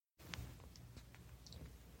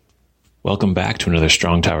Welcome back to another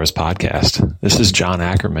Strong Towers podcast. This is John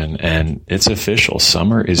Ackerman, and it's official.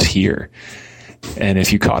 Summer is here. And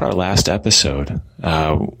if you caught our last episode,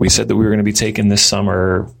 we said that we were going to be taking this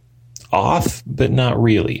summer off, but not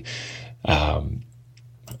really.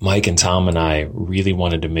 Mike and Tom and I really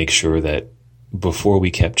wanted to make sure that before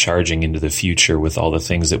we kept charging into the future with all the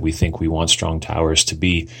things that we think we want Strong Towers to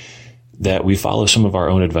be, that we follow some of our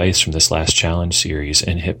own advice from this last challenge series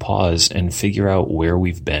and hit pause and figure out where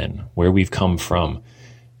we've been, where we've come from,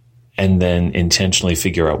 and then intentionally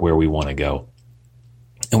figure out where we want to go.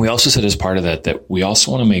 And we also said as part of that we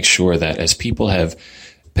also want to make sure that as people have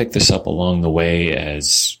picked this up along the way,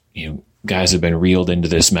 as guys have been reeled into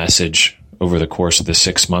this message over the course of the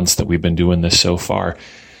 6 months that we've been doing this so far,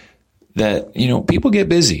 that, people get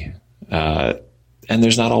busy. And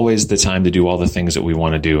there's not always the time to do all the things that we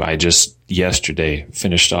want to do. I just yesterday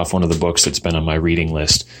finished off one of the books that's been on my reading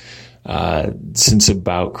list since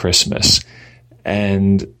about Christmas.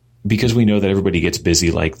 And because we know that everybody gets busy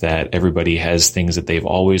like that, everybody has things that they've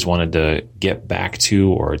always wanted to get back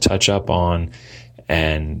to or touch up on,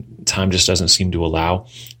 and time just doesn't seem to allow.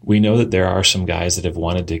 We know that there are some guys that have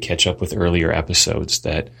wanted to catch up with earlier episodes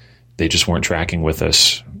that they just weren't tracking with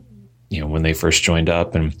us, when they first joined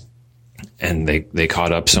up, and they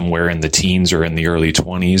caught up somewhere in the teens or in the early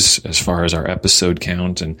 20s as far as our episode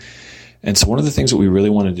count. And so one of the things that we really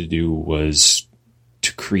wanted to do was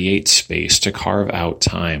to create space, to carve out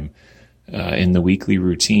time in the weekly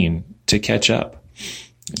routine to catch up,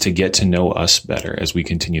 to get to know us better as we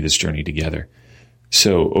continue this journey together.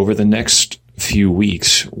 So over the next few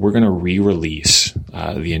weeks, we're going to re-release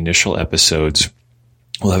the initial episodes.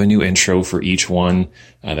 We'll have a new intro for each one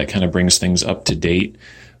that kind of brings things up to date.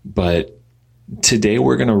 But today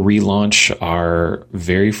we're going to relaunch our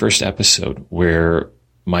very first episode where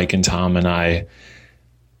Mike and Tom and I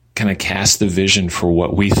kind of cast the vision for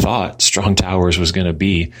what we thought Strong Towers was going to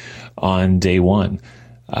be on day one.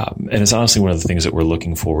 And it's honestly one of the things that we're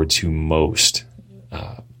looking forward to most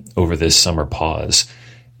over this summer pause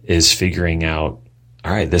is figuring out,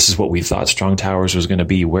 all right, this is what we thought Strong Towers was going to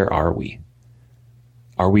be. Where are we?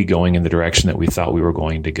 Are we going in the direction that we thought we were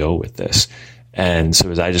going to go with this? And so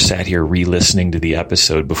as I just sat here re-listening to the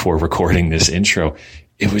episode before recording this intro,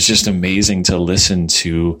 it was just amazing to listen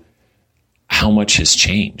to how much has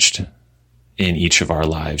changed in each of our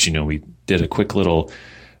lives. We did a quick little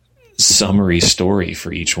summary story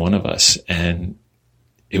for each one of us, and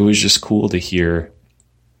it was just cool to hear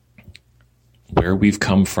where we've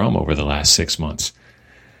come from over the last 6 months.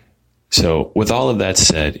 So with all of that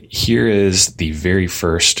said, here is the very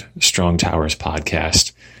first Strong Towers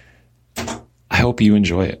podcast. I hope you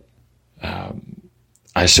enjoy it.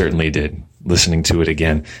 I certainly did, listening to it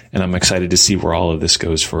again, and I'm excited to see where all of this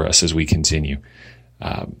goes for us as we continue.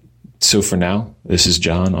 So for now, this is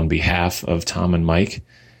John on behalf of Tom and Mike.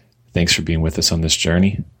 Thanks for being with us on this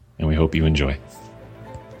journey, and we hope you enjoy.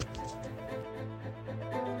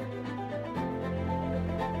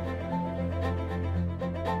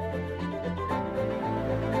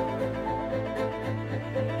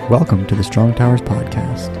 Welcome to the Strong Towers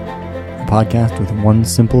podcast, a podcast with one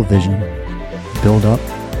simple vision: build up,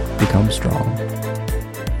 become strong.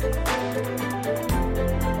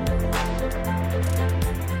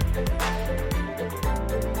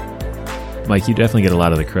 Mike, you definitely get a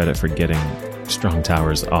lot of the credit for getting Strong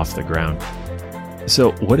Towers off the ground.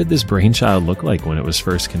 So what did this brainchild look like when it was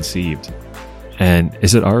first conceived? And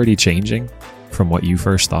is it already changing from what you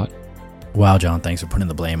first thought? Wow, John, thanks for putting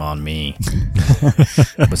the blame on me.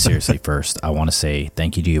 But seriously, first, I want to say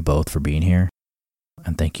thank you to you both for being here.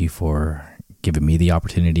 And thank you for giving me the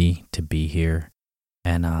opportunity to be here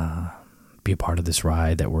and be a part of this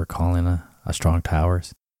ride that we're calling a Strong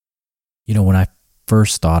Towers. When I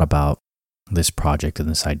first thought about this project and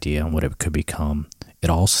this idea and what it could become, it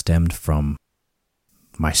all stemmed from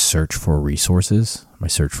my search for resources, my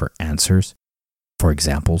search for answers, for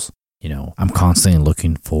examples. I'm constantly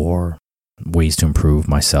looking for ways to improve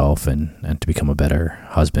myself and to become a better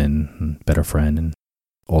husband, and better friend, and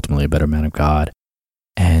ultimately a better man of God.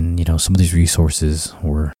 And, some of these resources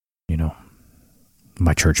were,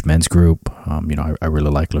 my church men's group. I really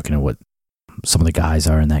like looking at what some of the guys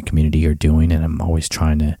are in that community are doing, and I'm always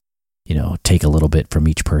trying to, take a little bit from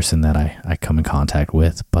each person that I come in contact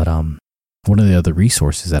with. But one of the other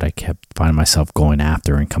resources that I kept finding myself going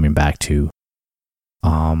after and coming back to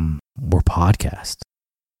were podcasts.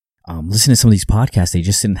 Listening to some of these podcasts, they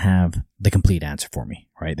just didn't have the complete answer for me,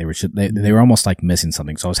 right? They were almost like missing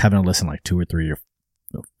something. So I was having to listen like 2 or 3 or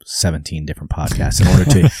 17 different podcasts in order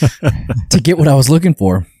to get what I was looking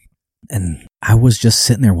for. And I was just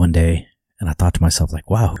sitting there one day And I thought to myself, like,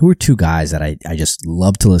 wow, who are two guys that I just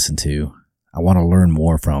love to listen to, I want to learn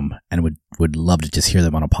more from, and would love to just hear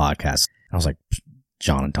them on a podcast. I was like,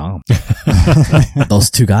 John and Tom. Those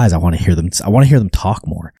two guys, I want to hear them. I want to hear them talk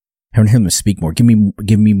more. I want to hear them speak more. Give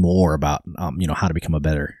me more about, how to become a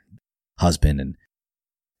better husband. And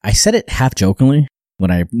I said it half jokingly when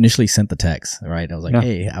I initially sent the text, right? I was like,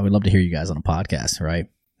 hey, I would love to hear you guys on a podcast, right?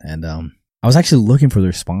 And I was actually looking for the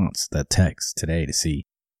response, that text today, to see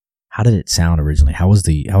how did it sound originally? How was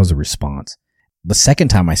the response? The second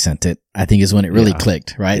time I sent it, I think is when it really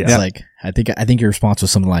clicked, right? Yeah. It's like, I think your response was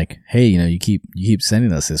something like, hey, you keep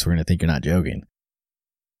sending us this. We're going to think you're not joking.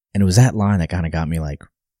 And it was that line that kind of got me like,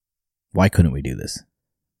 why couldn't we do this?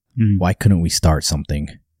 Why couldn't we start something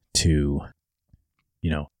to,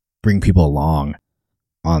 bring people along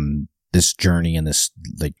on this journey and this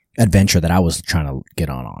like adventure that I was trying to get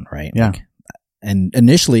on, right? Yeah. Like, and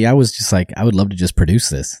initially I was just like, I would love to just produce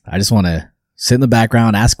this. I just want to sit in the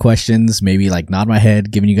background, ask questions, maybe like nod my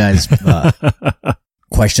head, giving you guys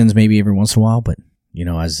questions maybe every once in a while. But,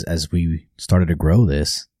 as we started to grow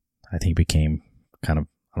this, I think it became kind of,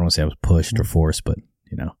 I don't want to say I was pushed or forced, but,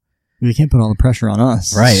 We can't put all the pressure on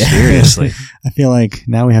us. Right. Seriously. I feel like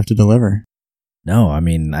now we have to deliver. No, I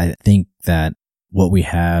mean, I think that what we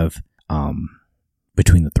have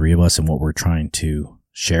between the three of us and what we're trying to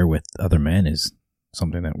share with other men is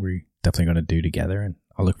something that we're definitely going to do together, and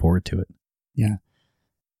I look forward to it. Yeah.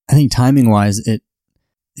 I think timing wise, it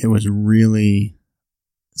was really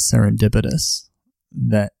serendipitous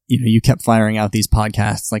that, you kept firing out these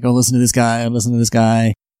podcasts like, oh, listen to this guy, listen to this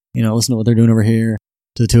guy, listen to what they're doing over here,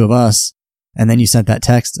 to the two of us. And then you sent that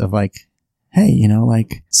text of like, hey,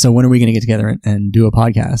 so when are we going to get together and do a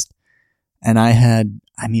podcast? And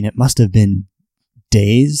it must have been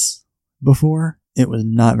days before. It was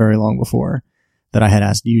not very long before that I had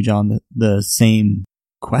asked you, John, the same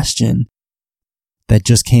question that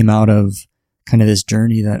just came out of kind of this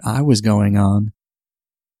journey that I was going on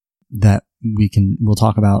that we'll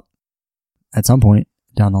talk about at some point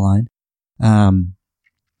down the line.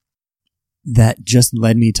 That just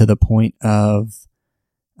led me to the point of,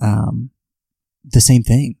 the same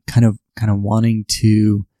thing, kind of wanting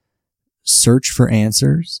to search for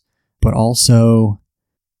answers, but also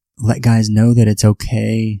let guys know that it's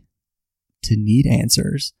okay to need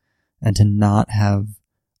answers and to not have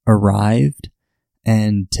arrived,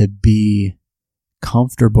 and to be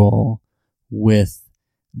comfortable with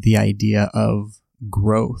the idea of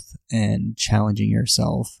growth and challenging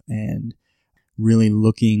yourself and really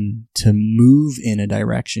looking to move in a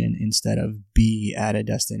direction instead of be at a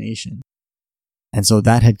destination. And so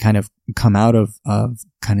that had kind of come out of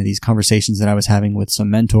kind of these conversations that I was having with some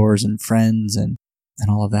mentors and friends and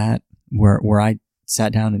all of that, where I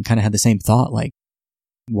sat down and kind of had the same thought, like,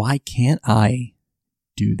 why can't I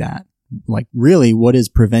do that? Like, really, what is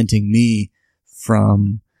preventing me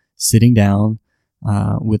from sitting down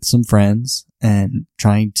with some friends and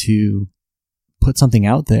trying to put something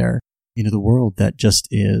out there into the world that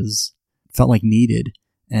just felt like needed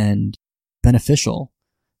and beneficial,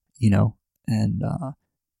 and,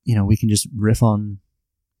 we can just riff on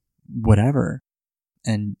whatever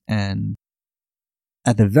and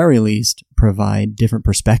at the very least provide different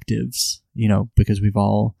perspectives, because we've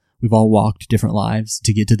all walked different lives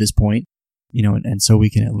to get to this point, and so we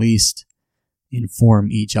can at least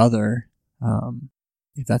inform each other,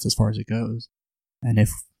 if that's as far as it goes. And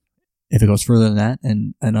if it goes further than that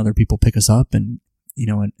and other people pick us up and,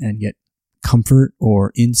 and get comfort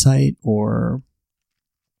or insight or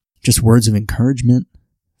just words of encouragement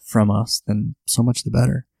from us, then so much the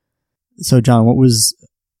better. So, John, what was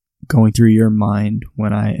going through your mind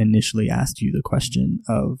when I initially asked you the question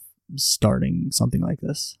of starting something like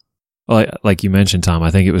this? Well, like you mentioned, Tom,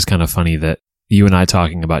 I think it was kind of funny that you and I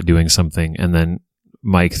talking about doing something and then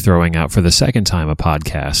Mike throwing out for the second time a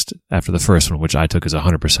podcast after the first one, which I took as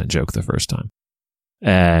 100% joke the first time.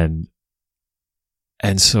 And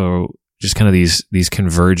so just kind of these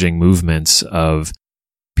converging movements of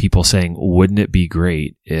people saying, wouldn't it be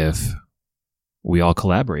great if we all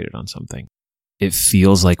collaborated on something? It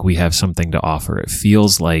feels like we have something to offer. It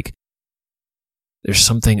feels like there's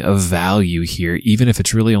something of value here, even if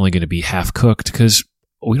it's really only going to be half cooked, because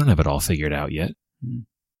we don't have it all figured out yet.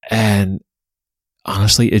 And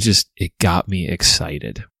honestly, it got me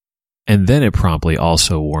excited. And then it promptly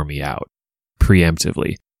also wore me out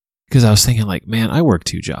preemptively, because I was thinking like, man, I work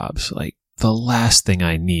 2 jobs. Like, the last thing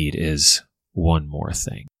I need is one more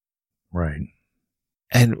thing. Right.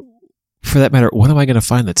 And for that matter, when am I going to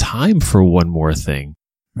find the time for one more thing?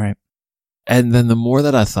 Right. And then the more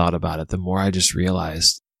that I thought about it, the more I just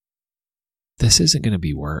realized this isn't going to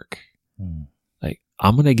be work. Like,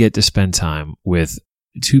 I'm going to get to spend time with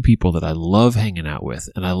two people that I love hanging out with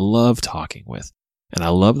and I love talking with. And I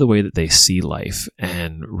love the way that they see life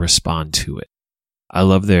and respond to it. I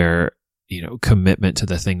love their, commitment to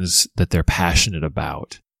the things that they're passionate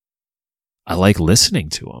about. I like listening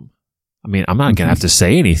to them. I mean, I'm not going to have to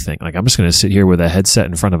say anything. Like, I'm just going to sit here with a headset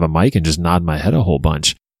in front of a mic and just nod my head a whole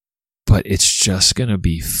bunch. But it's just going to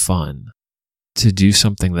be fun to do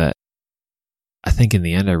something that I think in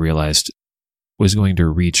the end I realized was going to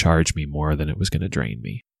recharge me more than it was going to drain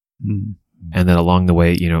me. Mm. And then along the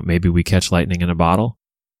way, maybe we catch lightning in a bottle.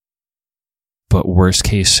 But worst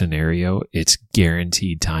case scenario, it's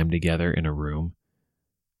guaranteed time together in a room,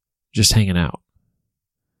 just hanging out.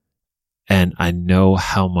 And I know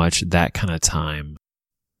how much that kind of time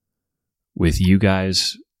with you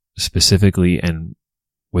guys specifically and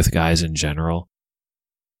with guys in general,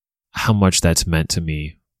 how much that's meant to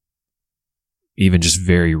me, even just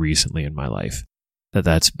very recently in my life,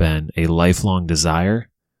 that's been a lifelong desire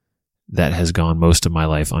that has gone most of my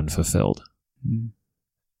life unfulfilled. Mm.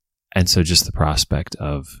 And so just the prospect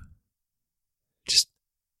of just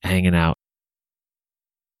hanging out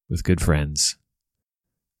with good friends,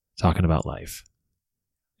 talking about life,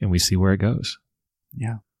 and we see where it goes.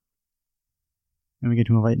 Yeah. And we get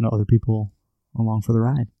to invite other people along for the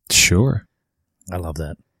ride. Sure. I love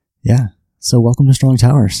that. Yeah. So welcome to Strong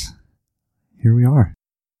Towers. Here we are.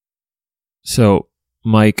 So,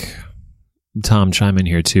 Mike, Tom, chime in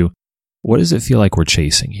here too. What does it feel like we're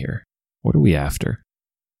chasing here? What are we after?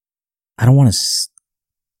 I don't want to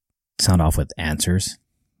sound off with answers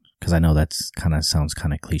because I know that's sounds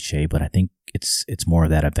kind of cliche, but I think it's more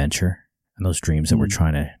of that adventure and those dreams that we're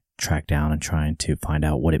trying to track down and trying to find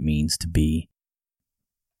out what it means to be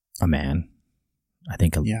a man. I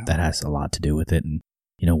think that has a lot to do with it. And,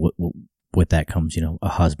 with that comes, a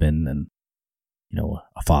husband and,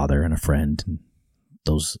 a father and a friend and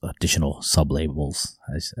those additional sub-labels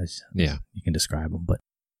as you can describe them. But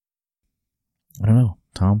I don't know,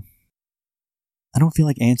 Tom. I don't feel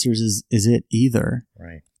like answers is it either.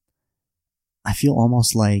 Right. I feel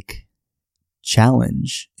almost like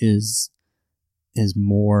challenge is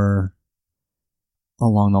more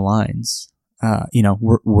along the lines.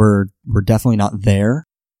 We're definitely not there.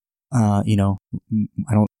 I don't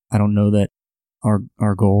know that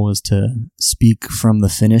our goal is to speak from the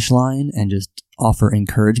finish line and just offer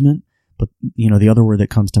encouragement. But, the other word that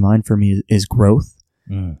comes to mind for me is growth.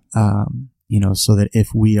 Mm. So that if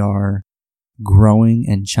we are growing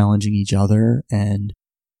and challenging each other and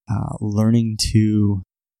learning to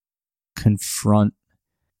confront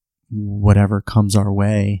whatever comes our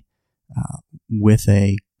way with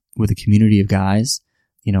a community of guys,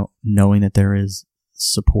 knowing that there is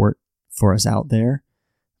support for us out there,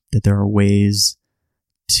 that there are ways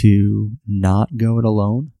to not go it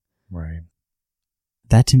alone. Right.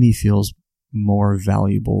 That to me feels more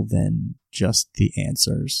valuable than just the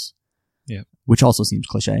answers. Yeah. Which also seems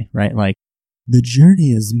cliche, right? Like, the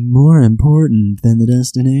journey is more important than the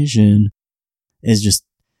destination is just,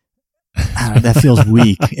 that feels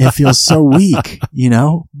weak. It feels so weak,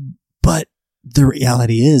 But the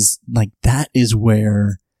reality is, like, that is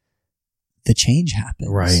where the change happens.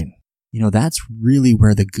 Right. That's really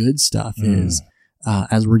where the good stuff is,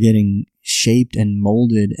 as we're getting shaped and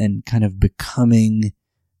molded and kind of becoming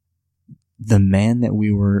the man that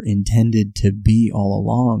we were intended to be all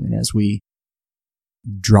along. And as we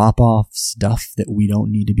drop off stuff that we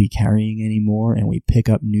don't need to be carrying anymore and we pick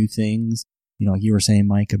up new things, like you were saying,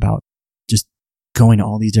 Mike, about just going to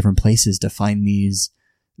all these different places to find these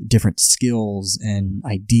different skills and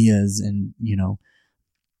ideas. And,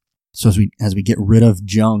 so as we get rid of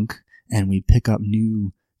junk and we pick up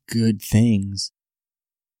new good things,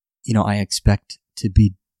 I expect to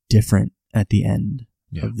be different at the end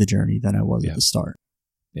of the journey than I was at the start.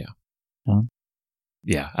 Yeah. Huh?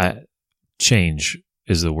 Yeah. Change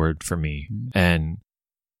is the word for me, and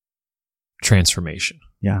transformation.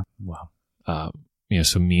 Yeah. Wow.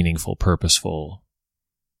 So meaningful, purposeful,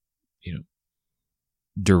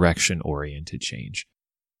 direction-oriented change.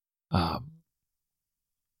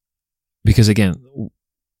 Because again,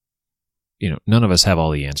 none of us have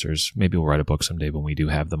all the answers. Maybe we'll write a book someday when we do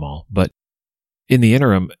have them all. But in the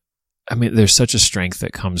interim, there's such a strength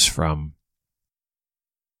that comes from,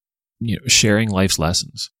 sharing life's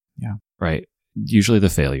lessons. Yeah. Right. Usually the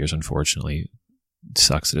failures, unfortunately. It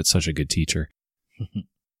sucks that it's such a good teacher.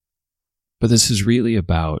 But this is really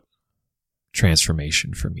about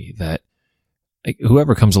transformation for me, that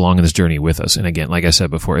whoever comes along in this journey with us, and again, like I said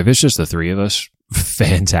before, if it's just the three of us,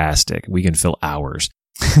 fantastic. We can fill hours.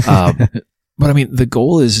 But the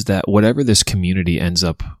goal is that whatever this community ends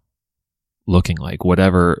up looking like,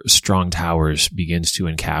 whatever Strong Towers begins to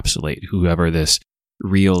encapsulate, whoever this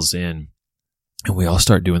reels in, and we all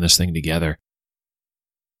start doing this thing together.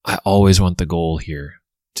 I always want the goal here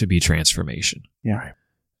to be transformation. Yeah.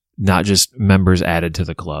 Not just members added to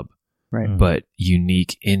the club, Right. but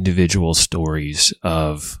unique individual stories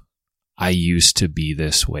of, I used to be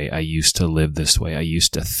this way. I used to live this way. I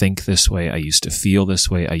used to think this way. I used to feel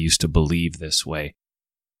this way. I used to believe this way.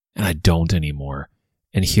 And I don't anymore.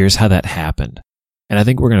 And here's how that happened. And I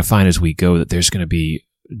think we're going to find as we go that there's going to be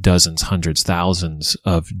dozens, hundreds, thousands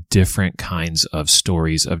of different kinds of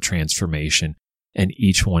stories of transformation. And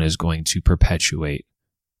each one is going to perpetuate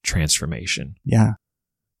transformation. Yeah.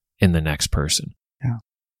 In the next person. Yeah.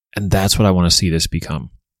 And that's what I want to see this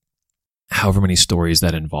become. However many stories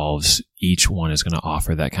that involves, each one is going to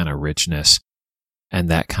offer that kind of richness and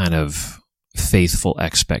that kind of faithful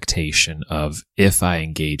expectation of, if I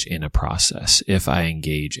engage in a process, if I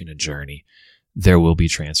engage in a journey, there will be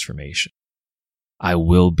transformation. I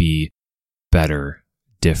will be better,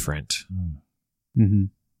 different. Mm-hmm.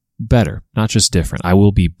 Better, not just different. I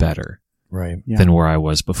will be better than where I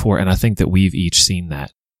was before. And I think that we've each seen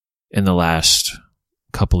that in the last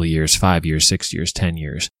couple of years, 5 years, 6 years, 10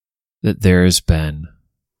 years, that there has been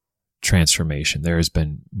transformation. There has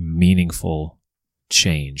been meaningful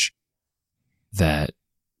change that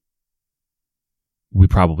we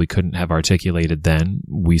probably couldn't have articulated then.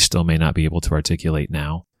 We still may not be able to articulate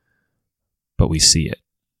now, but we see it,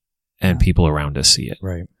 and people around us see it.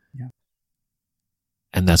 Right. Yeah.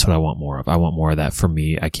 And that's what I want more of. I want more of that for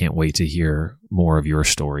me. I can't wait to hear more of your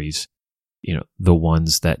stories, the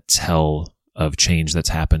ones that tell of change that's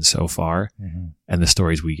happened so far, and the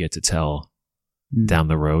stories we get to tell down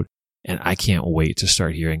the road. And I can't wait to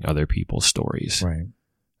start hearing other people's stories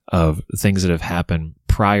of things that have happened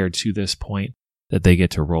prior to this point that they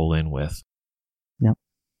get to roll in with. Yep.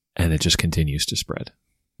 And it just continues to spread.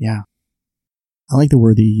 Yeah. I like the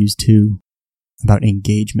word that you used too about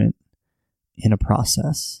engagement in a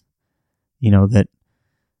process. That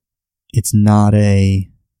it's not a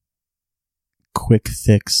quick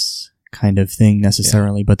fix kind of thing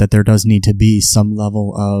necessarily, but that there does need to be some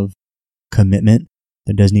level of commitment.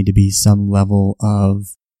 There does need to be some level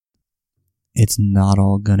of, it's not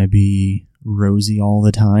all going to be rosy all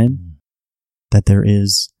the time, that there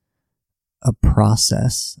is a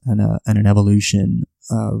process and an evolution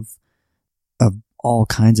of all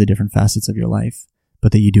kinds of different facets of your life,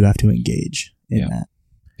 but that you do have to engage in that.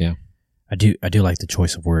 Yeah. I do like the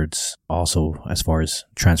choice of words also as far as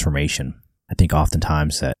transformation. I think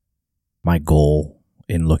oftentimes that my goal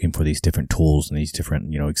in looking for these different tools and these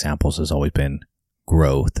different, examples has always been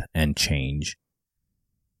growth and change.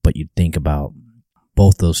 But you think about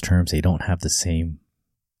both those terms, they don't have the same,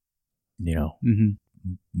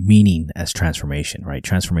 meaning as transformation, right?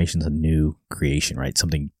 Transformation is a new creation, right?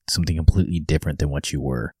 Something completely different than what you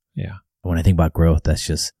were. Yeah. When I think about growth, that's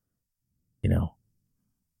just,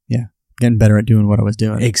 Yeah. Getting better at doing what I was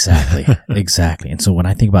doing. Exactly. Exactly. And so when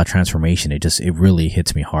I think about transformation, it really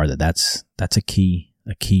hits me hard that that's a key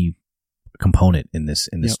component in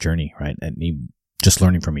this journey, right? And even just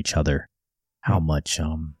learning from each other how much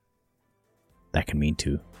that can mean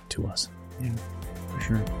to us. Yeah, for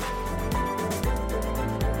sure.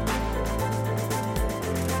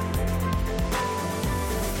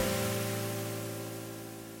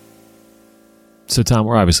 So, Tom,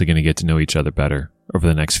 we're obviously going to get to know each other better over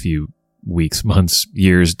the next few weeks, months,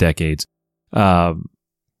 years, decades. But,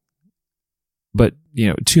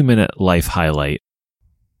 2-minute life highlight.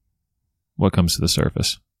 What comes to the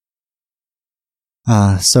surface?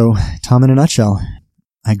 So, Tom, in a nutshell,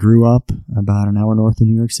 I grew up about an hour north of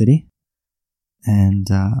New York City and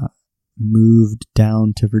moved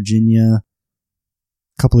down to Virginia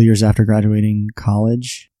a couple of years after graduating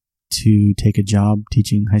college to take a job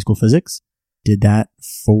teaching high school physics. Did that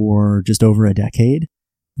for just over a decade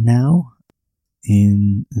now.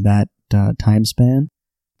 In that time span,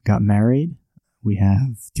 got married. We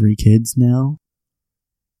have 3 kids now.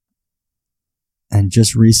 And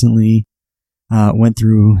just recently went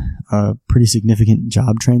through a pretty significant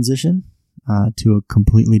job transition to a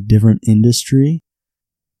completely different industry,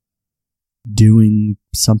 doing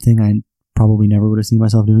something I probably never would have seen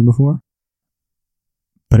myself doing before.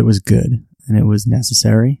 But it was good and it was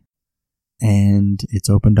necessary. And it's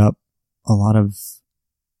opened up a lot of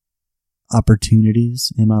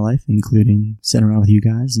opportunities in my life, including sitting around with you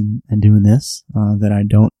guys and doing this that I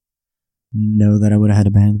don't know that I would have had a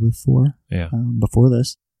bandwidth for before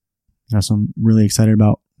this. So I'm really excited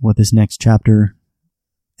about what this next chapter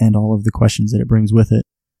and all of the questions that it brings with it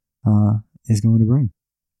is going to bring.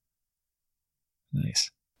 Nice.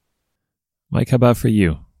 Mike, how about for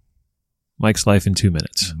you? Mike's life in 2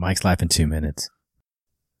 minutes. Mike's life in 2 minutes.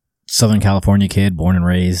 Southern California kid, born and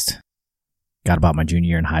raised. Got about my junior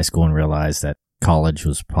year in high school and realized that college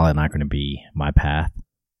was probably not going to be my path.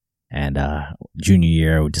 And junior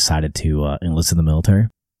year, I decided to enlist in the military.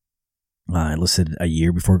 I enlisted a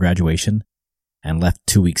year before graduation and left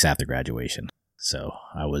 2 weeks after graduation. So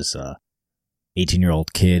I was a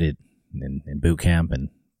 18-year-old kid in boot camp and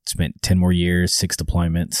spent 10 more years, 6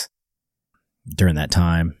 deployments during that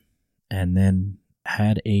time, and then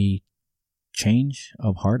had a change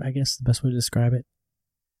of heart, I guess the best way to describe it.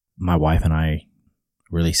 My wife and I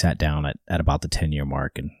really sat down at about the 10-year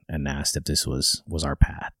mark and asked if this was our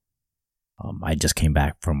path. I just came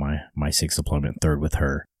back from my 6th deployment, 3rd with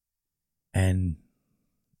her. And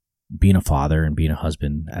being a father and being a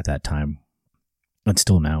husband at that time, and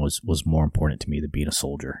still now, was more important to me than being a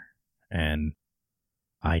soldier. And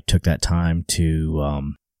I took that time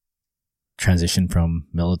to transition from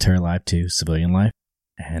military life to civilian life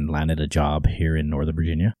and landed a job here in Northern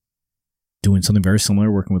Virginia, doing something very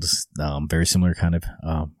similar, working with very similar kind of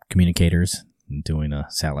communicators and doing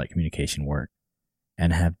satellite communication work,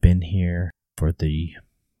 and have been here for the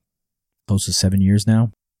close to 7 years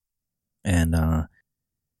now. And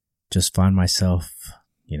just find myself,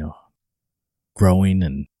 growing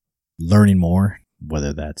and learning more,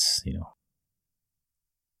 whether that's,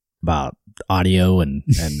 about audio and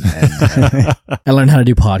I learned how to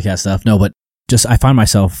do podcast stuff. No, but just I find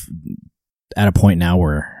myself at a point now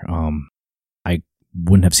where I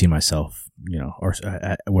wouldn't have seen myself, or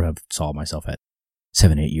I would have saw myself at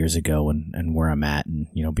 7-8 years ago and where I'm at and,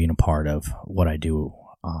 being a part of what I do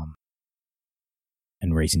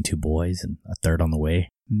and raising 2 boys and a 3rd on the way.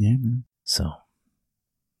 Yeah, man. So,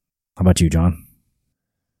 how about you, John?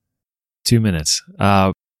 2 minutes.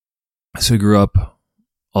 So we grew up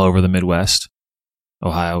all over the Midwest,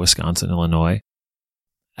 Ohio, Wisconsin, Illinois.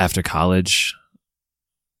 After college,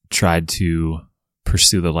 tried to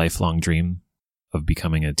pursue the lifelong dream of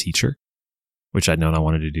becoming a teacher, which I'd known I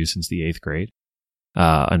wanted to do since the 8th grade.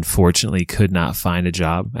 Unfortunately, could not find a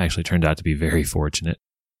job. Actually turned out to be very fortunate.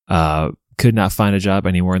 Could not find a job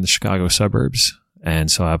anywhere in the Chicago suburbs. And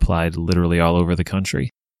so I applied literally all over the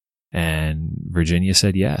country. And Virginia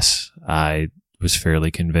said yes. I was fairly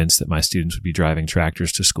convinced that my students would be driving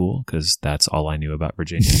tractors to school because that's all I knew about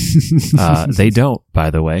Virginia. They don't, by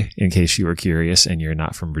the way, in case you were curious and you're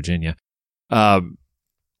not from Virginia. And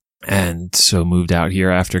so moved out here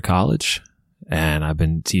after college. And I've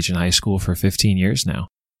been teaching high school for 15 years now,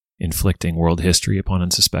 inflicting world history upon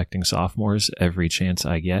unsuspecting sophomores every chance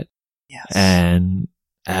I get. Yes. And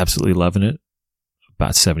absolutely loving it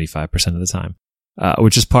about 75% of the time,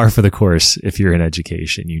 which is par for the course. If you're in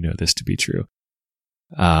education, you know this to be true.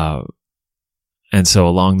 And so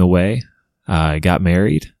along the way, I got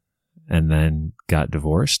married and then got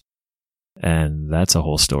divorced. And that's a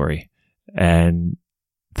whole story. And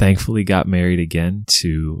thankfully got married again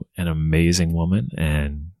to an amazing woman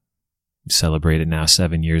and celebrated now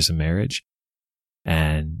 7 years of marriage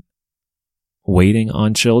and waiting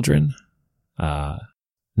on children,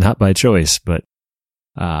 not by choice, but,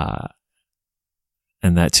 and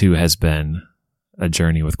that too has been a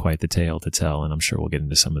journey with quite the tale to tell. And I'm sure we'll get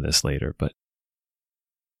into some of this later,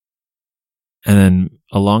 and then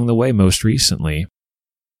along the way, most recently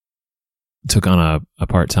took on a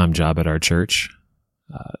part-time job at our church,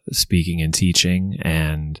 speaking and teaching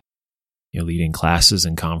and, leading classes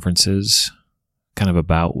and conferences kind of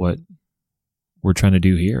about what we're trying to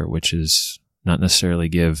do here, which is not necessarily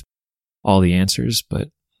give all the answers, but,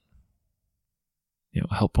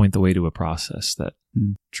 help point the way to a process that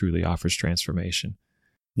truly offers transformation.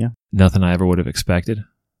 Yeah. Nothing I ever would have expected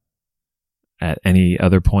at any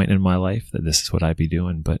other point in my life that this is what I'd be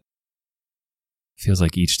doing, but it feels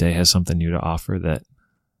like each day has something new to offer that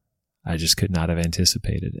I just could not have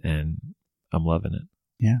anticipated, and I'm loving it.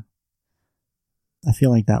 Yeah. I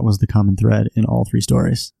feel like that was the common thread in all 3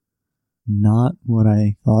 stories. Not what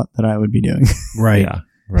I thought that I would be doing. Right. Yeah.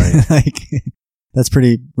 Right. That's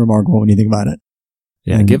pretty remarkable when you think about it.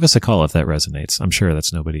 Yeah. And give us a call if that resonates. I'm sure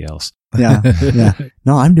that's nobody else. Yeah. Yeah.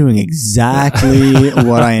 No, I'm doing exactly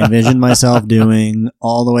what I envisioned myself doing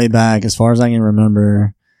all the way back as far as I can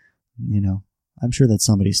remember. I'm sure that's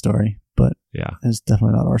somebody's story, but yeah, it's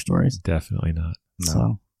definitely not our stories. Definitely not.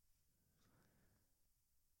 No.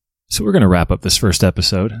 So we're going to wrap up this first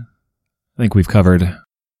episode. I think we've covered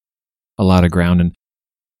a lot of ground, and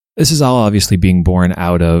this is all obviously being born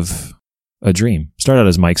out of a dream. Started out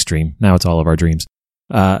as Mike's dream. Now it's all of our dreams.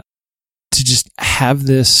 To just have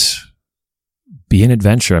this be an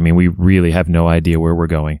adventure. I mean, we really have no idea where we're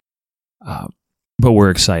going, but we're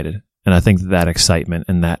excited. And I think that excitement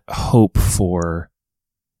and that hope for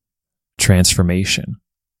transformation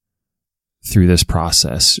through this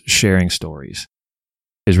process, sharing stories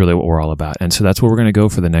is really what we're all about. And so that's where we're going to go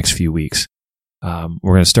for the next few weeks. We're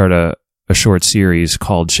going to start a short series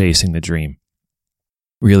called Chasing the Dream,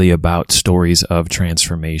 really about stories of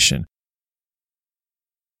transformation,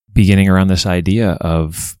 beginning around this idea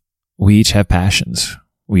of we each have passions,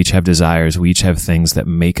 we each have desires, we each have things that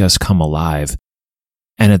make us come alive,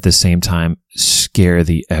 and at the same time scare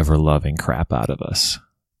the ever-loving crap out of us.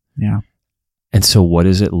 Yeah. And so what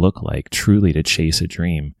does it look like truly to chase a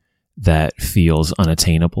dream that feels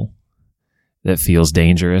unattainable, that feels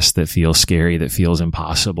dangerous, that feels scary, that feels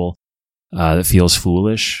impossible, that feels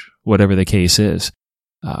foolish, whatever the case is?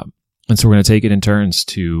 And so we're going to take it in turns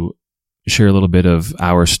to share a little bit of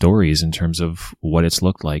our stories in terms of what it's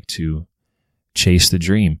looked like to chase the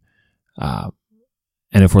dream. And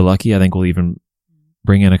if we're lucky, I think we'll even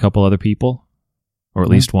bring in a couple other people, or at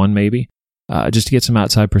least one maybe, just to get some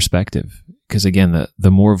outside perspective. Because again,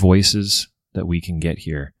 the more voices that we can get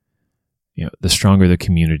here, the stronger the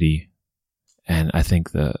community, and I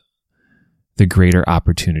think the greater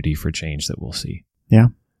opportunity for change that we'll see. Yeah.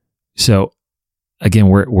 So again,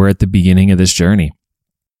 we're at the beginning of this journey.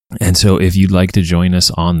 And so if you'd like to join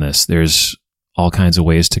us on this, there's all kinds of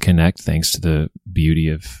ways to connect, thanks to the beauty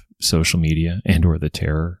of social media and or the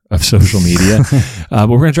terror of social media. But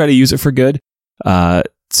we're going to try to use it for good.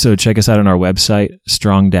 So check us out on our website,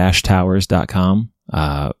 strong-towers.com.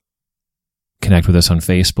 Connect with us on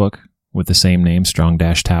Facebook with the same name,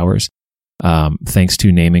 Strong-Towers. Thanks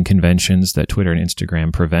to naming conventions that Twitter and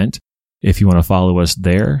Instagram prevent. If you want to follow us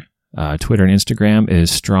there, Twitter and Instagram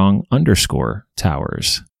is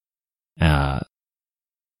strong_towers.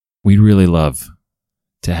 We'd really love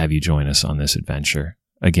to have you join us on this adventure.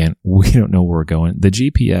 Again, we don't know where we're going. The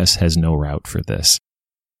GPS has no route for this,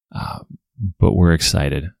 but we're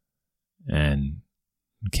excited and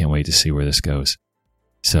can't wait to see where this goes.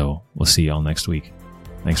 So we'll see you all next week.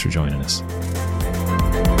 Thanks for joining us.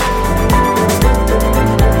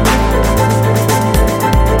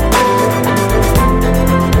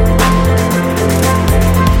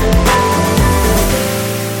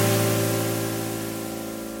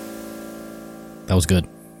 That was good.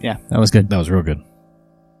 Yeah, that was good. That was real good.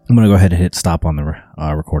 I'm going to go ahead and hit stop on the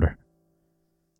recorder.